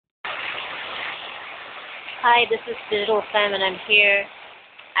Hi, this is Digital Sam, and I'm here,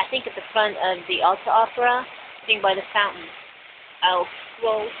 I think, at the front of the Alta Opera, sitting by the fountain. I'll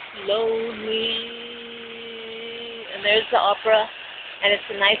scroll slowly, and there's the opera, and it's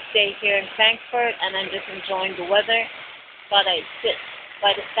a nice day here in Frankfurt, and I'm just enjoying the weather. Thought I'd sit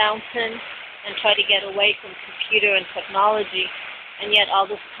by the fountain and try to get away from computer and technology, and yet all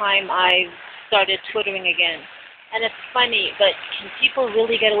this time I've started twittering again. And it's funny, but can people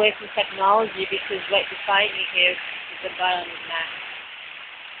really get away from technology? Because right beside me here is a guy on his Mac,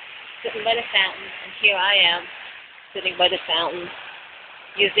 sitting by the fountain, and here I am, sitting by the fountain,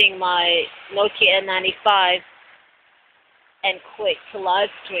 using my Nokia N95 and QIK to live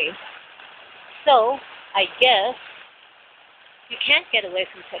stream. So, I guess you can't get away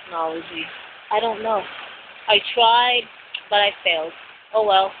from technology. I don't know. I tried, but I failed. Oh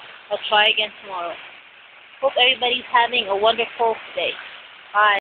well, I'll try again tomorrow. Hope everybody's having a wonderful day. Bye.